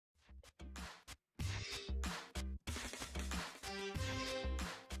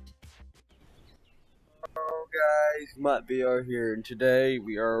guys, Matt VR here, and today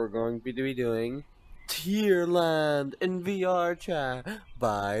we are going to be doing Tierland in VR chat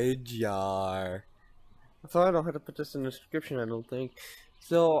by Jar. So I don't have to put this in the description, I don't think.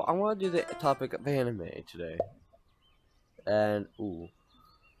 So I want to do the topic of anime today. And, ooh.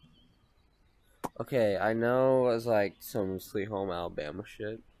 Okay, I know it was like some Sweet Home Alabama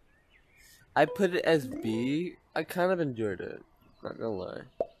shit. I put it as B. I kind of enjoyed it, not gonna lie.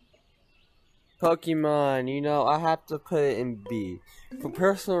 Pokemon, I have to put it in B. For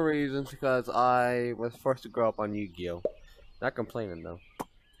personal reasons, because I was forced to grow up on Yu-Gi-Oh! Not complaining, though.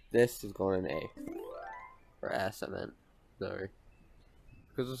 This is going in A. Or S, I meant. Sorry.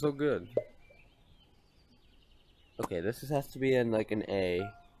 Because it's so good. Okay, this has to be in, like, an A.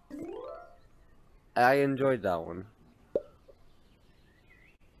 I enjoyed that one.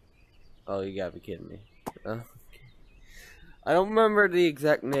 Oh, you gotta be kidding me. I don't remember the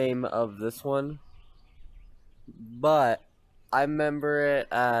exact name of this one. But I remember it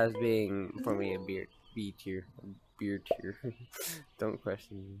as being for me a B tier. Beer tier. Don't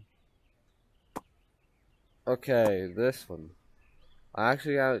question me. Okay, this one. I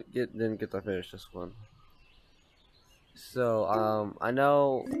actually didn't get to finish this one. So, I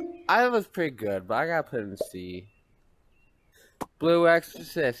know I was pretty good, but I gotta put it in C. Blue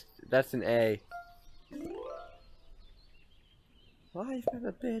Exorcist, that's an A. Life is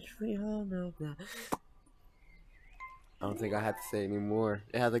a bitch, we all know that. I don't think I have to say anymore.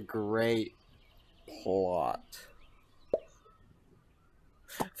 It has a great plot.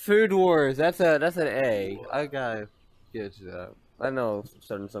 Food Wars, that's an A. I gotta get to that. I know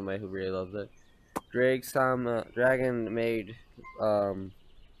somebody who really loves it. Dragon made,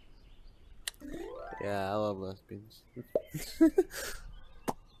 yeah, I love lesbians.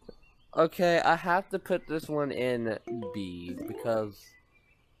 Okay, I have to put this one in B, because,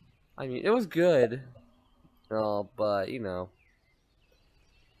 I mean, it was good, but,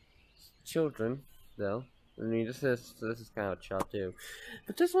 children, though. I mean, this is kind of a child too,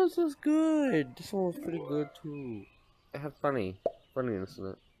 but this one was good. This one was pretty good too. It had funniness in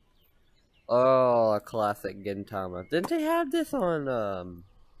it. Oh, a classic Gintama. Didn't they have this on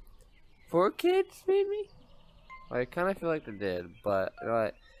 4Kids maybe? I kind of feel like they did, but you know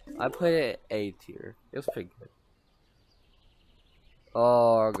what? I put it A tier. It was pretty good.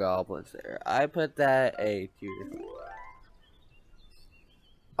 Oh, goblins there. I put that A tier.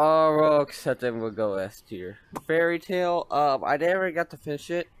 Oh, well, except then we'll go S tier. Fairy Tail, I never got to finish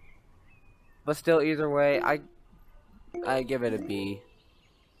it, but still, either way, I give it a B.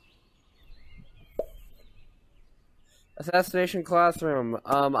 Assassination Classroom,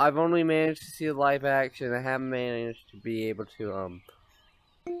 I've only managed to see the live action. I haven't managed to be able to,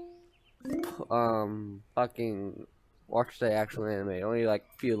 fucking watch the actual anime. Only, like,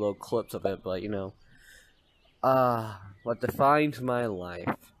 a few little clips of it, but, what defines my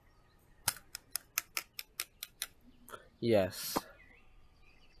life. Yes.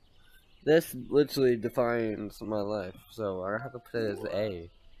 This literally defines my life, so I have to put it as A.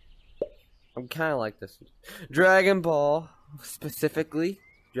 I'm kind of like this. Dragon Ball, specifically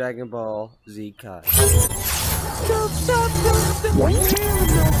Dragon Ball Z Kai. Stop,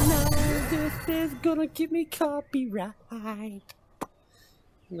 this is gonna give me copyright. I'm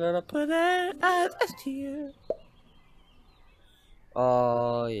gonna put it as S tier.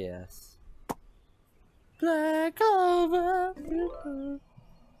 Oh, yes. Black Clover.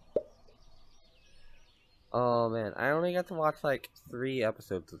 Oh man, I only got to watch like 3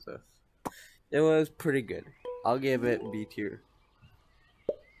 episodes of this. It was pretty good. I'll give it B tier.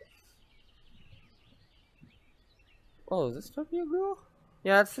 Oh, is this Tokyo Ghoul?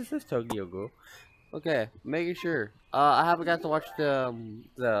 Yeah, this is Tokyo Ghoul. Okay, making sure. I haven't got to watch the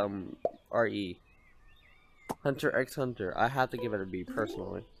RE. Hunter x Hunter. I have to give it a B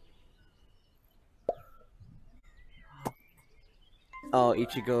personally. Oh,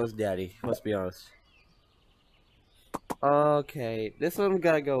 Ichigo's daddy. Let's be honest. Okay, this one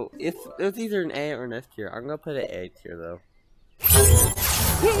gotta go. It's either an A or an S tier. I'm gonna put it A tier though.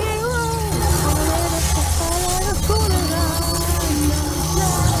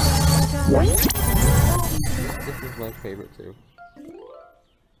 This is my favorite too.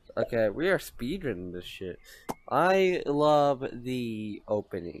 Okay, we are speedrunning this shit. I love the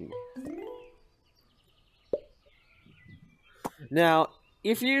opening. Now,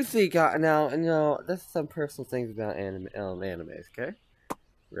 if you see, now, this is some personal things about animes, okay?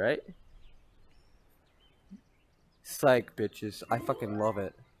 Right? Psych, bitches. I fucking love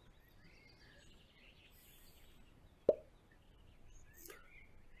it.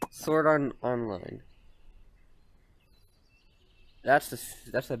 Sword Art Online. That's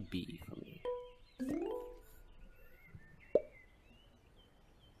a B for me.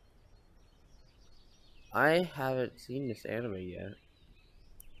 I haven't seen this anime yet.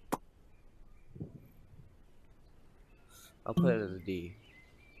 I'll put it as a D.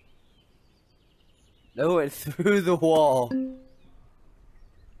 No, it's through the wall.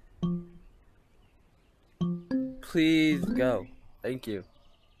 Please go. Thank you.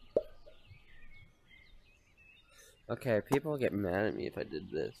 Okay, people get mad at me if I did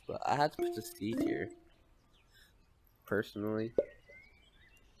this, but I had to put the C tier. Personally.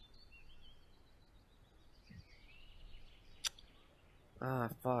 Ah,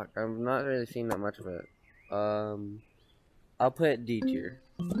 fuck. I'm not really seeing that much of it. I'll put D tier.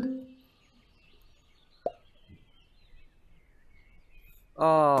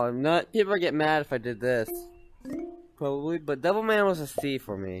 Oh, not people get mad if I did this. Probably, but Devilman was a C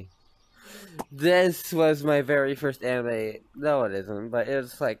for me. This was my very first anime. No, it isn't, but it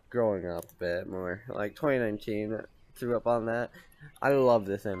was like growing up a bit more. Like 2019, threw up on that. I love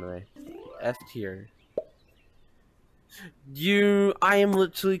this anime. S tier. I am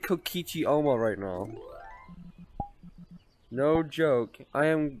literally Kokichi Oma right now. No joke. I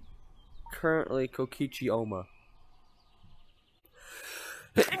am currently Kokichi Oma.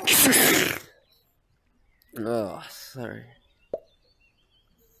 Oh, sorry.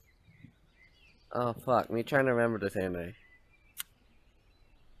 Oh, fuck. Me trying to remember this anime.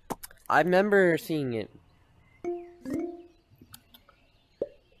 I remember seeing it.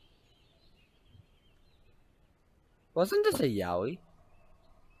 Wasn't this a yaoi?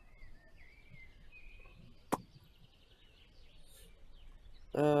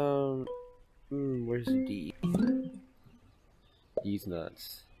 Where's D? D's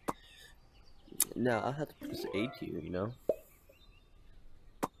nuts. No, I have to put this A tier, you know?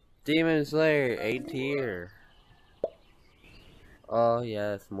 Demon Slayer, A tier. Oh,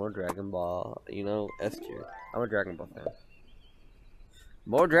 yes, more Dragon Ball. You know, S tier. I'm a Dragon Ball fan.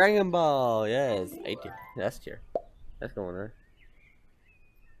 More Dragon Ball, yes. A tier, S tier. That's going there.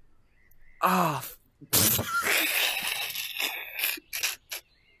 Ah. Oh.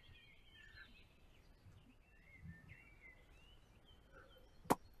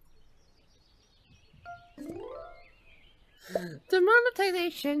 The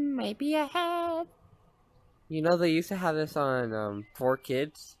monetization might be ahead. You know they used to have this on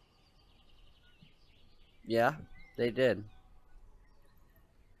 4Kids. Yeah, they did.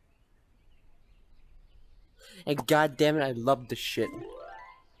 And god damn it, I love the shit.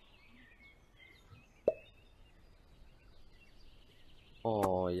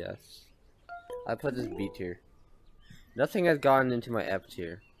 Oh yes. I put this B tier. Nothing has gotten into my F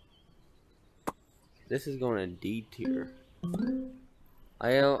tier. This is going in D tier. I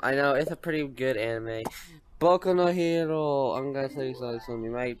know, it's a pretty good anime. Boku no Hero! I'm gonna tell you something,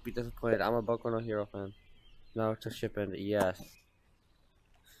 you might be disappointed. I'm a Boku no Hero fan. Naruto Shippuden, yes.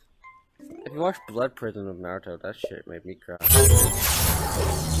 If you watch Blood Prison of Naruto, that shit made me cry.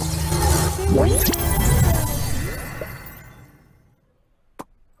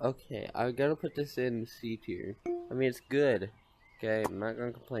 Okay, I gotta put this in C tier. I mean, it's good. Okay, I'm not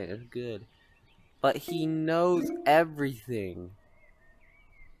gonna complain, it's good. But he knows everything.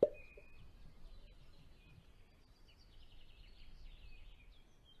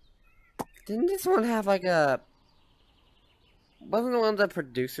 Didn't this one have like a... Wasn't one of the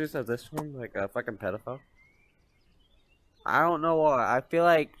producers of this one like a fucking pedophile? I don't know why. I feel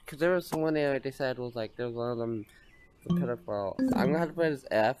like... Because there was one that they said was like, there was one of them a pedophile. I'm gonna have to put it as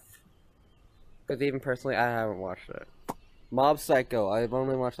F. Because even personally, I haven't watched it. Mob Psycho. I've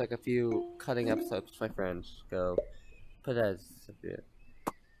only watched like a few cutting episodes with my friends. Go. Put it as Sophia.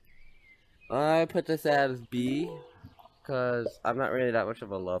 I put this as B. Because I'm not really that much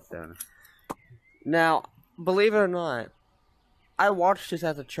of a love fan. Now, believe it or not, I watched this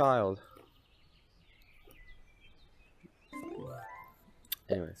as a child.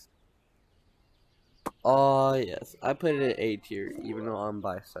 Anyways. Oh, yes. I put it at A tier, even though I'm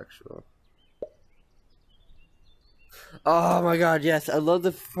bisexual. Oh my god, yes. I love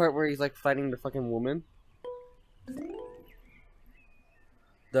the part where he's like fighting the fucking woman.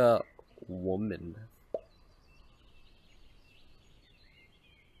 The woman.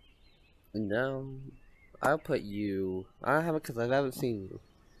 No. I'll put you. I haven't, because I haven't seen you.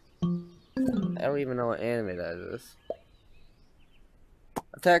 I don't even know what anime that is.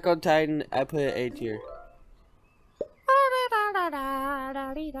 Attack on Titan, I put it A tier.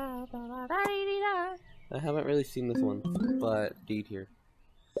 I haven't really seen this one, but D tier.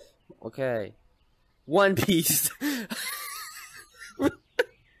 Okay. One Piece.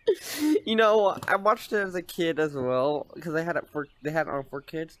 You know, I watched it as a kid as well, because they had it on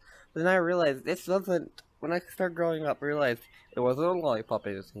 4Kids. But then I realized this wasn't, when I started growing up, I realized it wasn't a lollipop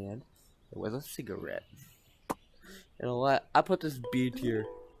in his hand. It was a cigarette. You know what? I put this B tier.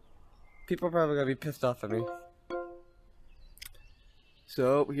 People are probably gonna be pissed off at me.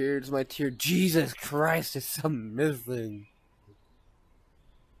 So here's my tier. Jesus Christ, there's something missing.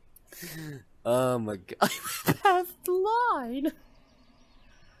 Oh my god. I passed the line.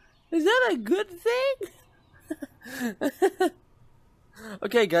 Is that a good thing?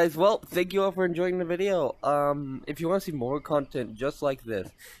 Okay guys, well, thank you all for enjoying the video. If you want to see more content just like this,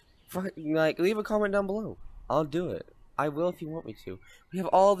 leave a comment down below. I'll do it. I will if you want me to. We have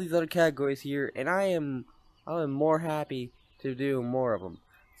all these other categories here, and I am more happy to do more of them.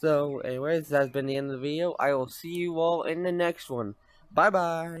 So anyways, that's been the end of the video. I will see you all in the next one. Bye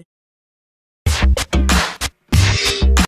bye.